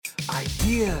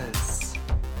Ideas.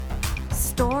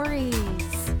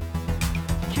 Stories.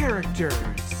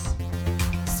 Characters.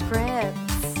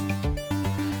 Scripts.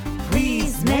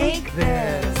 Please make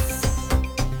this.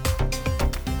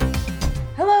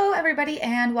 Hello, everybody,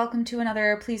 and welcome to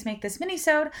another Please Make This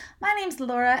Minisode. My name's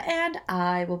Laura, and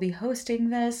I will be hosting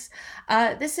this.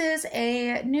 This is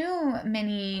a new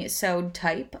mini-sode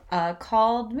type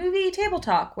called Movie Table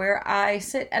Talk, where I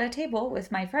sit at a table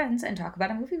with my friends and talk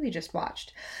about a movie we just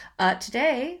watched.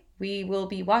 Today, we will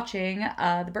be watching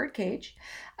The Birdcage.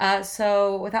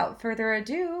 So without further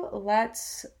ado,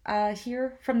 let's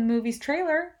hear from the movie's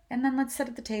trailer, and then let's sit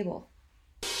at the table.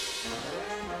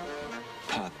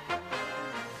 Pat,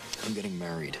 I'm getting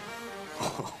married.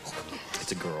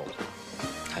 It's a girl.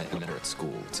 I met her at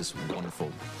school. It's this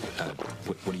wonderful...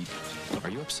 Are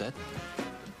you upset?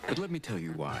 But let me tell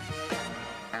you why.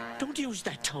 Don't use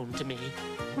that tone to me.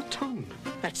 What tone?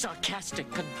 That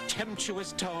sarcastic,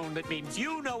 contemptuous tone that means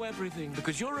you know everything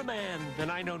because you're a man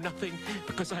and I know nothing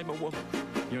because I'm a woman.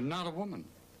 You're not a woman.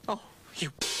 Oh,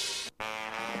 you...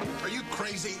 Are you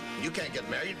crazy? You can't get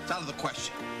married. It's out of the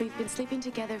question. We've been sleeping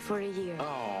together for a year.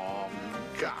 Oh,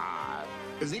 God.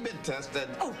 Has he been tested?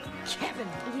 Oh, Kevin!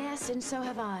 Yes, and so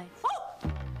have I.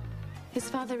 His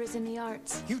father is in the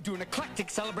arts. You do an eclectic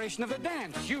celebration of the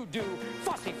dance. You do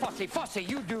fussy, fussy, fussy.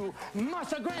 You do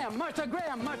Martha Graham, Martha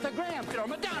Graham, Martha Graham. Or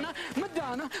Madonna,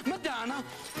 Madonna, Madonna.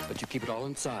 But you keep it all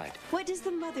inside. What does the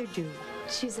mother do?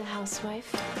 She's a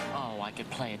housewife. Oh, I could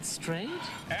play it straight?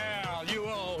 Al, you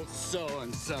old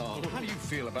so-and-so. How do you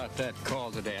feel about that call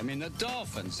today? I mean, the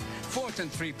Dolphins, 4th and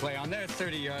 3 play on their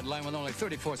 30-yard line with only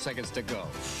 34 seconds to go.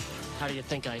 How do you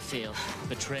think I feel?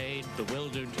 Betrayed,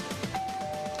 bewildered?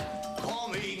 Call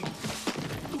me.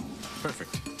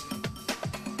 Perfect.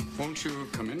 Won't you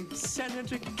come in?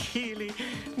 Senator Keeley,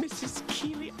 Mrs.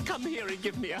 Keeley, come here and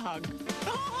give me a hug.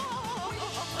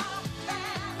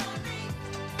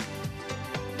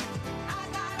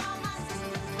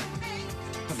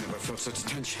 I've never felt such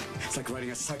tension. It's like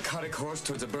riding a psychotic horse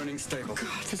towards a burning stable. God,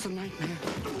 it's a nightmare.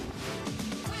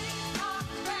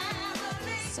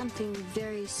 Something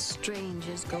very strange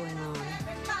is going on.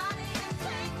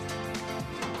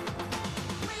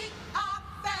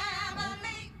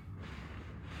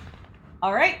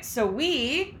 All right, so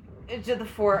we, the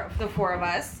four of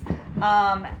us,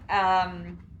 I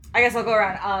guess I'll go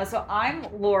around. So I'm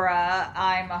Laura.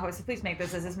 I'm a host of Please Make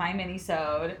This. This is my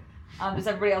mini-sode. Does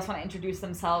everybody else want to introduce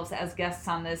themselves as guests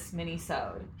on this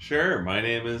mini-sode? Sure. My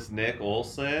name is Nick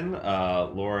Olson,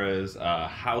 Laura's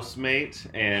housemate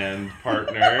and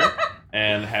partner,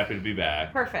 and happy to be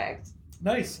back. Perfect.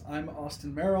 Nice. I'm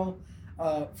Austin Merrill,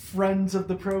 friends of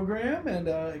the program, and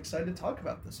excited to talk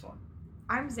about this one.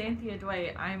 I'm Xanthia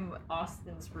Dwight. I'm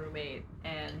Austin's roommate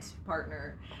and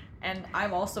partner, and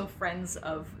I'm also friends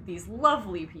of these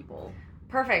lovely people.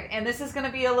 Perfect. And this is going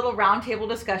to be a little roundtable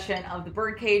discussion of The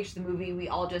Birdcage, the movie we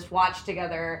all just watched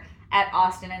together at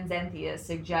Austin and Xanthia's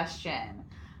suggestion.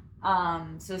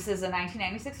 So this is a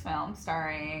 1996 film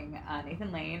starring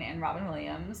Nathan Lane and Robin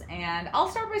Williams, and I'll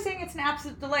start by saying it's an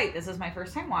absolute delight. This is my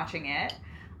first time watching it,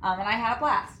 and I had a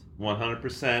blast.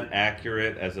 100%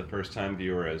 accurate as a first-time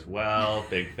viewer as well.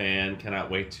 Big fan. Cannot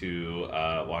wait to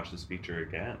watch this feature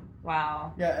again.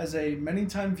 Wow. Yeah, as a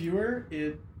many-time viewer,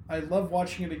 I love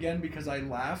watching it again because I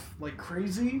laugh like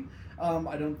crazy.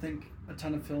 I don't think a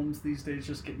ton of films these days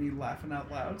just get me laughing out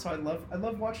loud, so I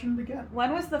love watching it again.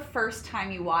 When was the first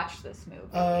time you watched this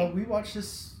movie? We watched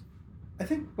this, I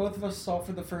think both of us saw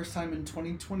for the first time in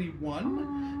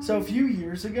 2021, so a few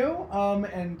years ago,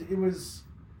 and it was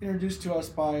introduced to us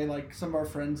by like some of our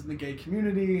friends in the gay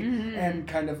community, and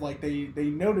kind of like they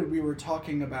noted we were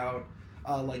talking about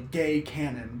like gay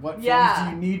canon. What films do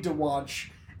you need to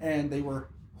watch? And they were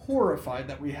horrified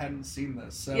that we hadn't seen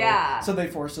this. So they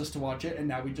forced us to watch it, and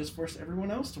now we just forced everyone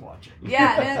else to watch it.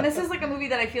 Yeah, and this is like a movie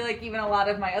that I feel like even a lot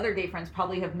of my other gay friends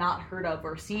probably have not heard of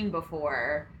or seen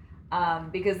before.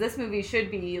 Because this movie should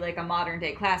be like a modern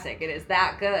day classic. It is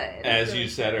that good. As you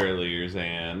said earlier,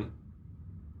 Zan.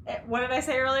 What did I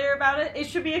say earlier about it? It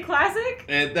should be a classic?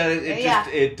 It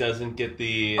doesn't get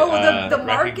the the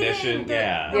recognition.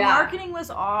 Marketing, the marketing was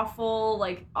awful.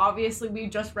 Like, obviously, we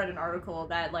just read an article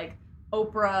that, like,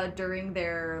 Oprah, during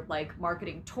their, like,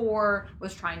 marketing tour,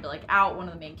 was trying to, like, out one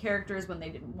of the main characters when they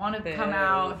didn't want to come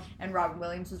out, and Robin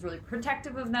Williams was really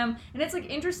protective of them. And it's, like,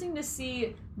 interesting to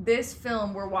see this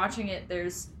film. We're watching it.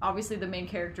 There's, obviously, the main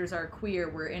characters are queer.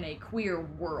 We're in a queer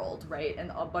world, right? And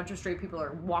a bunch of straight people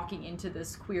are walking into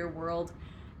this queer world.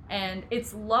 And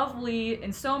it's lovely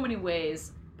in so many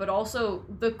ways. but also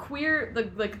the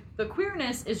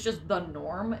queerness is just the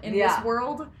norm in this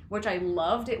world, which I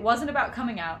loved. It wasn't about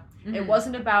coming out. Mm-hmm. It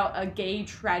wasn't about a gay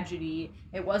tragedy.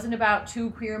 It wasn't about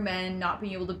two queer men not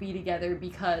being able to be together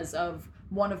because of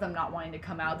one of them not wanting to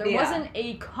come out. There wasn't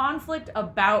a conflict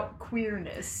about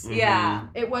queerness. Mm-hmm. Yeah.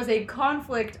 It was a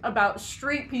conflict about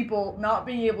straight people not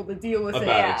being able to deal with it.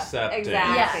 About accepting.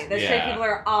 Exactly. The straight people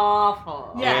are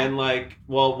awful. Yeah. And like,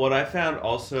 well, what I found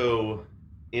also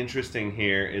interesting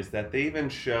here is that they even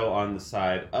show on the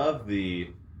side of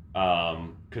the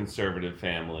conservative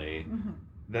family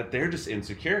that they're just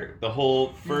insecure. The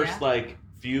whole first like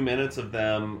few minutes of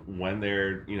them when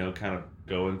they're, you know, kind of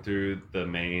going through the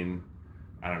main,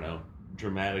 I don't know,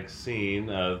 dramatic scene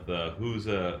of the who's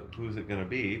it gonna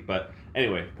be. But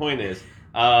anyway, point is,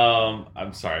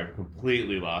 I'm sorry, I've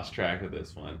completely lost track of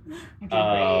this one.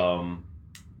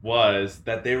 Was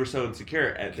that they were so insecure.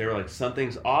 And they were like,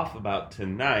 something's off about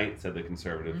tonight, said the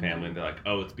conservative family. And they're like,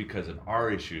 oh, it's because of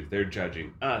our issues. They're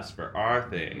judging us for our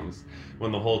things.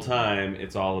 When the whole time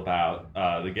it's all about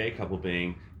the gay couple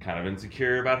being kind of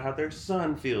insecure about how their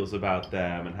son feels about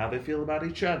them and how they feel about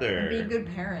each other. And being good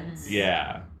parents.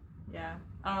 Yeah. Yeah.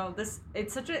 I don't know,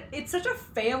 it's such a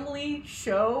family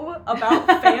show about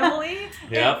family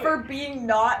for being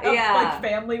not like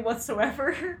family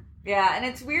whatsoever. Yeah, and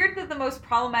it's weird that the most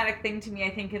problematic thing to me, I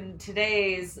think, in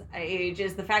today's age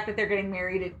is the fact that they're getting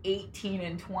married at 18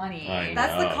 and 20.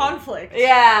 That's the conflict.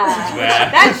 Yeah.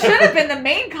 That should have been the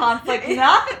main conflict.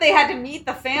 Not that they had to meet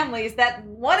the families. That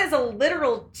one is a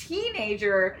literal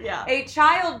teenager, a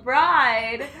child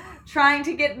bride, trying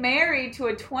to get married to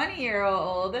a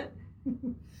 20-year-old.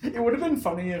 It would have been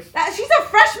funny if... She's a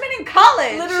freshman in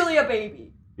college! Literally a baby.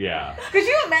 Yeah. Could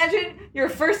you imagine your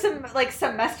first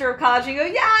semester of college and you go,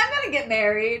 yeah, I'm going to get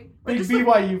married? Big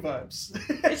BYU vibes.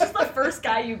 It's just the first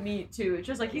guy you meet, too. It's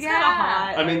just like, he's kind of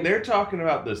hot. I mean, they're talking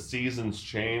about the seasons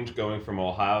change going from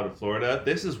Ohio to Florida.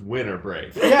 This is winter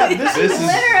break. Yeah, this is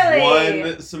literally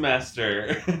one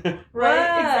semester.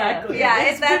 Right, exactly. Yeah,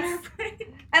 and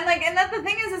that's the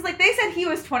thing is like they said he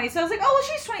was 20, so I was like, oh,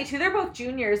 well, she's 22. They're both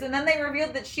juniors. And then they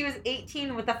revealed that she was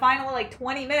 18 with the final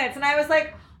 20 minutes, and I was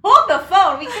like, hold the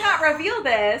phone. We cannot reveal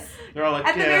this. They're all like,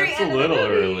 at the very it's end a little of the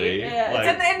movie. early. Yeah.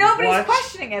 Like, and nobody's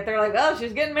questioning it. They're like, oh,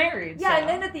 she's getting married. Yeah, so. and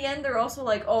then at the end, they're also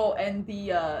like, oh, and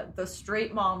the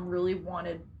straight mom really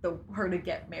wanted her to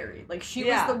get married. Like, she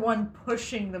was the one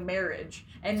pushing the marriage.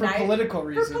 And for political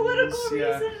reasons. For political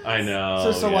reasons. I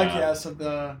know. So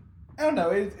I don't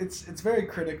know, it's very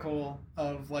critical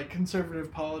of, like,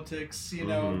 conservative politics, you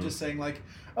know, just saying, like,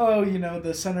 oh, you know,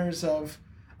 the centers of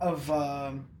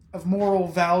moral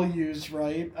values,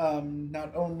 right?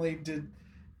 Not only did,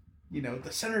 you know,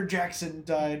 the Senator Jackson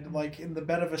died, like, in the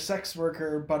bed of a sex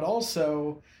worker, but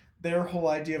also their whole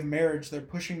idea of marriage, they're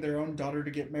pushing their own daughter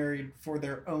to get married for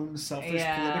their own selfish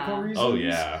political reasons. Oh,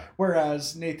 yeah.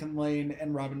 Whereas Nathan Lane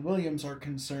and Robin Williams are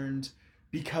concerned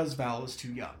because Val is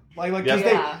too young.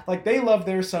 They love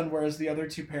their son, whereas the other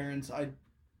two parents,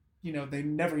 they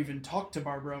never even talk to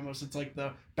Barbara almost. It's like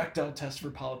the Bechdel test for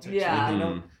politics. Yeah. They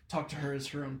don't talk to her as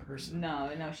her own person. No,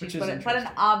 she's but an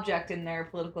object in their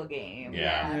political game.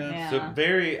 Yeah. So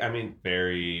very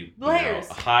layers.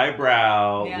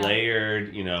 Highbrow,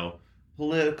 layered, you know,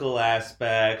 political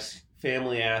aspects,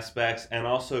 family aspects, and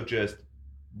also just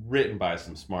written by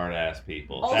some smart ass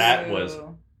people. Also, that was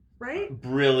right?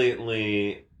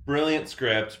 Brilliant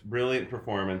script, brilliant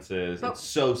performances. It's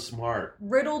so smart.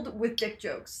 Riddled with dick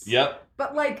jokes. Yep.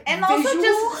 But and also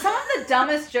just some of the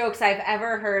dumbest jokes I've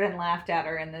ever heard and laughed at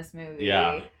are in this movie.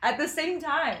 Yeah. At the same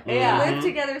time. Yeah. They live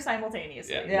together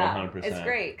simultaneously. Yeah, 100%. It's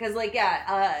great. Because,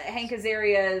 Hank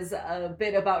Azaria's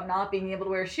bit about not being able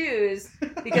to wear shoes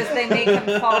because they make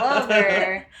him fall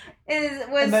over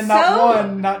and then not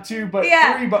one, not two, but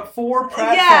three, but four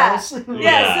pratfalls. So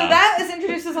that is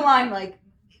introduced as a line, like,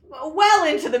 well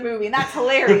into the movie, and that's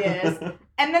hilarious.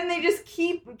 And then they just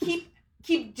keep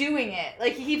doing it.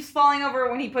 Like, he keeps falling over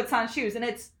when he puts on shoes, and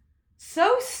it's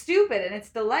so stupid and it's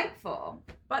delightful.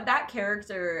 But that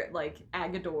character, like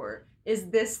Agador,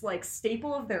 is this like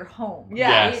staple of their home.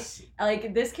 Yeah. Yes.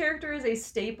 Like, this character is a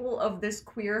staple of this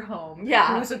queer home.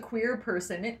 Yeah. Who's a queer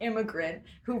person, an immigrant,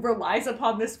 who relies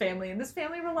upon this family, and this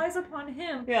family relies upon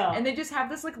him. Yeah. And they just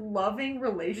have this like loving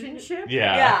relationship.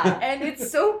 Yeah. And it's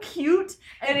so cute.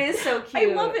 It is so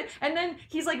cute. I love it. And then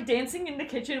he's like dancing in the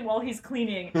kitchen while he's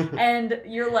cleaning, and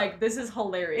you're like, this is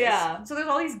hilarious. Yeah. So there's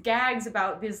all these gags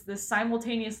about this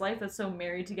simultaneous life that's so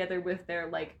married together with their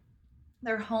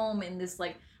home in this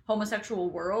like homosexual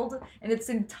world, and it's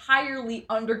entirely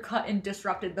undercut and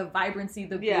disrupted. The vibrancy,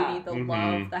 the beauty, the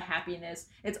love, the happiness,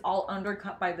 it's all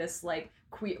undercut by this like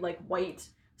queer, like white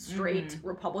straight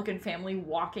Republican family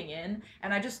walking in,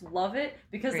 and I just love it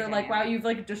because Great they're like, dynamic. wow, you've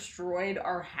like destroyed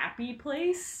our happy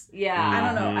place. Yeah. I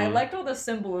don't know. I liked all the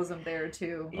symbolism there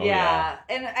too. Oh, yeah.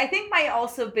 And I think my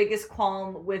also biggest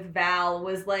qualm with Val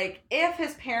was like, if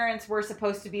his parents were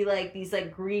supposed to be like these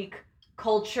like Greek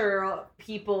culture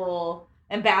people,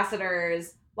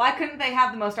 ambassadors, why couldn't they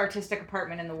have the most artistic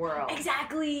apartment in the world?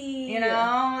 Exactly. You know,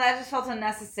 that just felt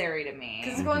unnecessary to me.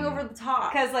 Because it's going over the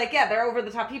top. Because, like, yeah, they're over the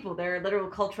top people. They're literal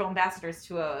cultural ambassadors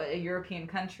to a European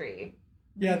country.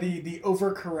 Yeah, the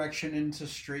overcorrection into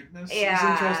straightness is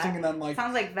Yeah. interesting, and then like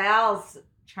Sounds like Val's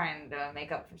trying to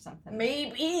make up for something.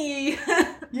 Maybe.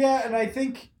 yeah, and I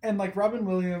think and like Robin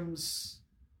Williams,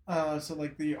 so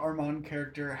like the Armand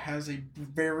character has a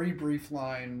very brief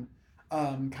line.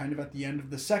 Kind of at the end of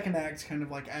the second act, kind of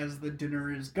like as the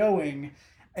dinner is going,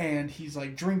 and he's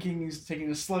like drinking, he's taking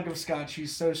a slug of scotch,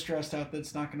 he's so stressed out that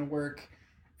it's not going to work,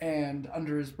 and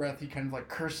under his breath he kind of like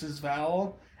curses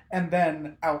Val, and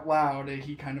then out loud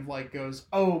he kind of like goes,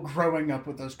 oh, growing up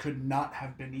with us could not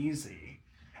have been easy,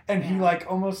 and he like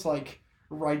almost like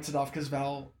writes it off, because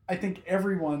Val, I think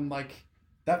everyone like,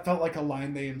 that felt like a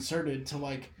line they inserted to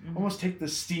like almost take the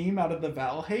steam out of the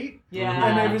Val hate. Yeah.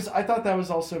 And I thought that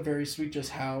was also very sweet just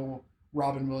how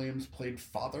Robin Williams played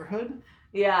fatherhood.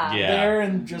 Yeah. There,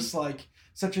 and just like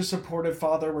such a supportive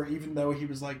father where even though he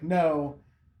was like, no,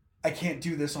 I can't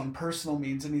do this on personal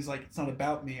means, and he's like, it's not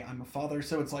about me, I'm a father.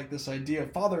 So it's like this idea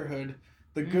of fatherhood.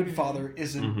 The good father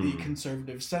isn't the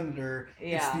conservative senator.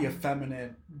 It's the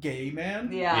effeminate gay man.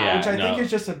 Yeah. Which I think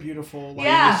is just a beautiful like,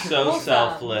 he was so wholesome.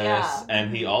 selfless, Yeah.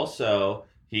 and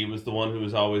he was the one who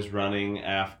was always running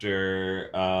after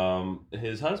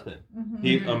his husband.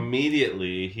 He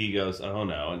immediately he goes, oh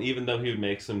no, and even though he would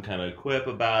make some kind of quip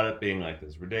about it, being like,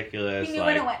 this is ridiculous, He knew like,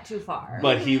 when it went too far.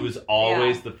 but he was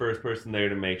always the first person there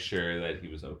to make sure that he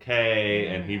was okay,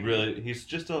 and he's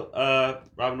just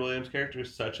Robin Williams' character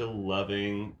is such a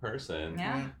loving person.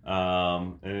 Yeah.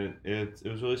 And it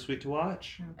was really sweet to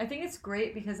watch. I think it's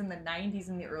great because in the 90s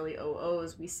and the early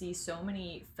 00s, we see so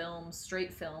many films,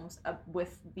 straight films,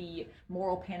 with the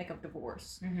moral panic of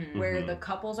divorce, where the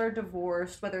couples are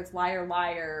divorced, whether it's Liar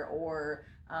Liar or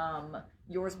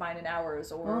Yours, Mine, and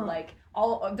Ours, or like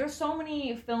there's so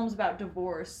many films about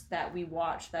divorce that we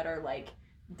watch that are like,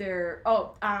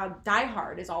 Die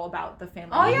Hard is all about the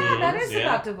family. Oh yeah, that is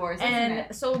about divorce, isn't and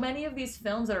it? so many of these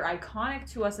films that are iconic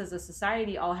to us as a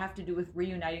society all have to do with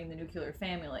reuniting the nuclear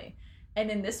family. And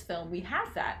in this film, we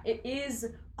have that. It is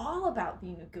all about the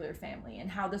nuclear family and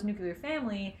how this nuclear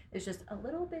family is just a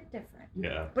little bit different.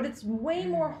 Yeah. But it's way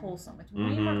more wholesome. It's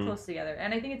way more close together.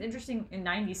 And I think it's interesting in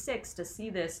 96 to see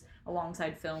this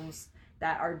alongside films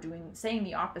that are saying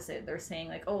the opposite. They're saying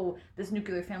like, oh, this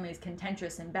nuclear family is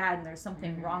contentious and bad and there's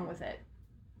something wrong with it.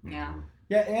 Yeah.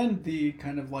 Yeah, and the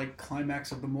kind of like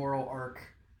climax of the moral arc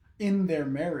in their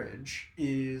marriage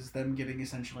is them getting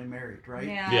essentially married, right?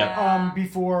 Yeah.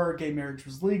 Before gay marriage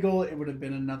was legal, it would have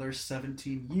been another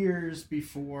 17 years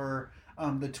before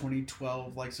the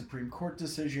 2012 like Supreme Court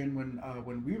decision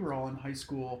when we were all in high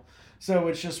school. So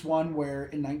it's just one where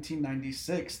in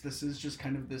 1996, this is just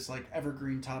kind of this like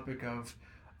evergreen topic of,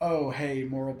 oh, hey,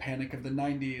 moral panic of the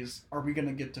 90s. Are we going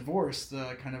to get divorced?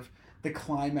 The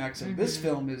climax of this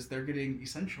film is they're getting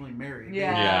essentially married.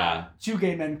 Yeah. Two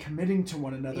gay men committing to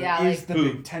one another is the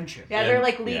big tension. Yeah, they're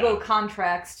like legal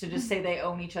contracts to just say they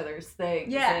own each other's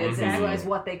things. Yeah, exactly. Is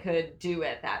what they could do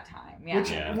at that time. Yeah.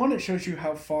 Which, one, it shows you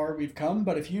how far we've come,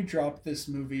 but if you drop this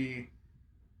movie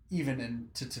even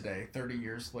into today, 30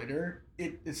 years later,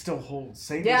 it still holds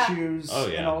same issues. Oh,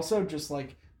 yeah. And also just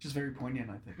very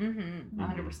poignant, I think.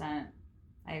 100%.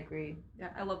 I agree. Yeah,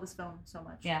 I love this film so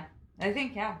much. Yeah. I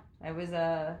think, it was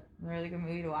a really good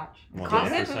movie to watch.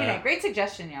 100%. Great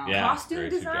suggestion, y'all. Yeah, Costume great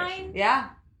design. suggestion. Yeah.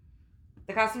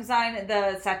 The costume design,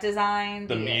 the set design.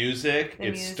 The music. the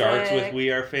It music. starts with We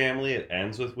Are Family. It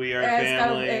ends with We Are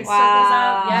Family. It Wow. circles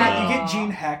out. Yeah. You get Gene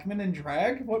Hackman in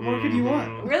drag? What more could you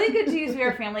want? Really good to use We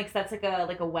Are Family because that's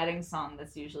like a wedding song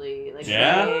that's usually like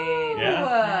Yeah. really-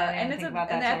 Yeah. And it's and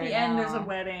at the end there's a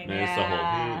wedding. There's the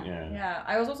whole thing. Yeah. Yeah,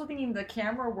 I was also thinking the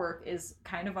camera work is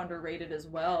kind of underrated as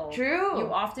well. True.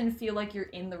 You often feel like you're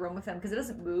in the room with them because it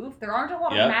doesn't move. There aren't a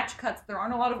lot Yep. of match cuts. There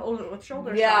aren't a lot of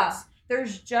over-the-shoulder Yeah. shots.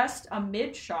 There's just a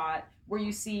mid shot where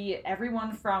you see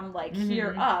everyone from like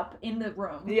here up in the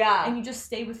room. Yeah. And you just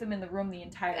stay with them in the room the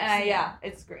entire scene. Yeah,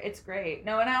 it's great. It's great.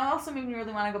 No, and it also made me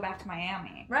really want to go back to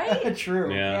Miami. Right?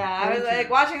 True. Yeah. Yeah, I was like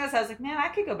watching this. I was like, man, I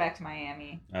could go back to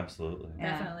Miami. Absolutely.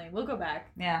 Yeah. Definitely. We'll go back.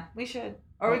 Yeah, we should,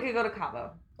 or we could go to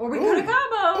Cabo. Or we go to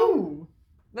Cabo. Ooh.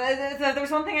 But if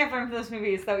there's one thing I've learned from this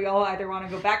movie is that we all either want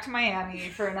to go back to Miami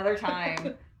for another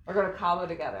time or go to Cabo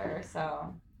together.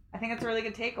 So I think that's a really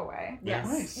good takeaway. Yes.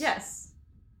 Nice. Yes.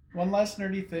 One last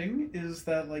nerdy thing is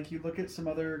that, like, you look at some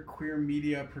other queer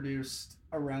media produced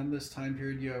around this time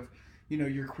period, you have, you know,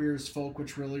 your Queer as Folk,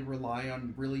 which really rely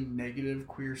on really negative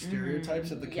queer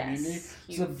stereotypes of the community.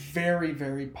 It's a very,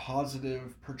 very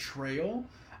positive portrayal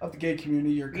of the gay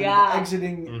community. You're kind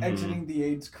of exiting the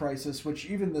AIDS crisis, which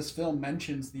even this film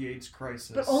mentions the AIDS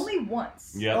crisis. But only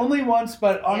once. Yeah. Only once,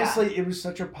 but honestly, it was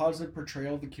such a positive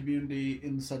portrayal of the community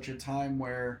in such a time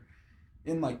where,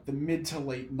 in like the mid to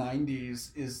late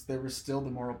 90s, there was still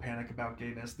the moral panic about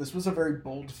gayness. This was a very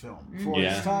bold film for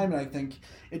its time, and I think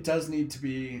it does need to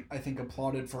be,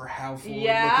 applauded for how forward-looking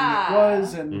it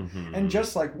was, and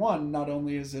just like not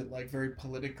only is it like very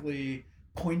politically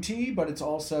pointy, but it's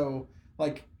also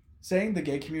like saying the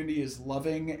gay community is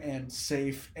loving and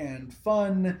safe and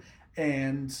fun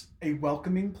and a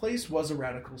welcoming place was a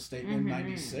radical statement in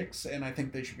 96, and I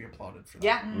think they should be applauded for that.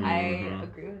 Yeah, I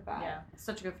agree with that. Yeah,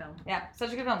 such a good film. Yeah,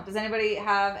 such a good film. Does anybody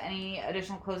have any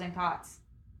additional closing thoughts?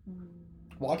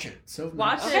 Watch it. So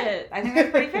Watch nice. it. I think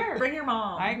that's pretty fair. Bring your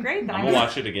mom. All right, great. Then I'm going to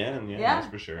watch it again. Yeah, that's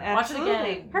for sure. Absolutely. Watch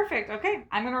it again. Perfect. Okay,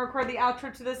 I'm going to record the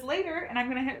outro to this later, and I'm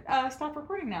going to hit stop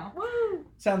recording now. Woo!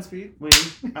 Sound speed.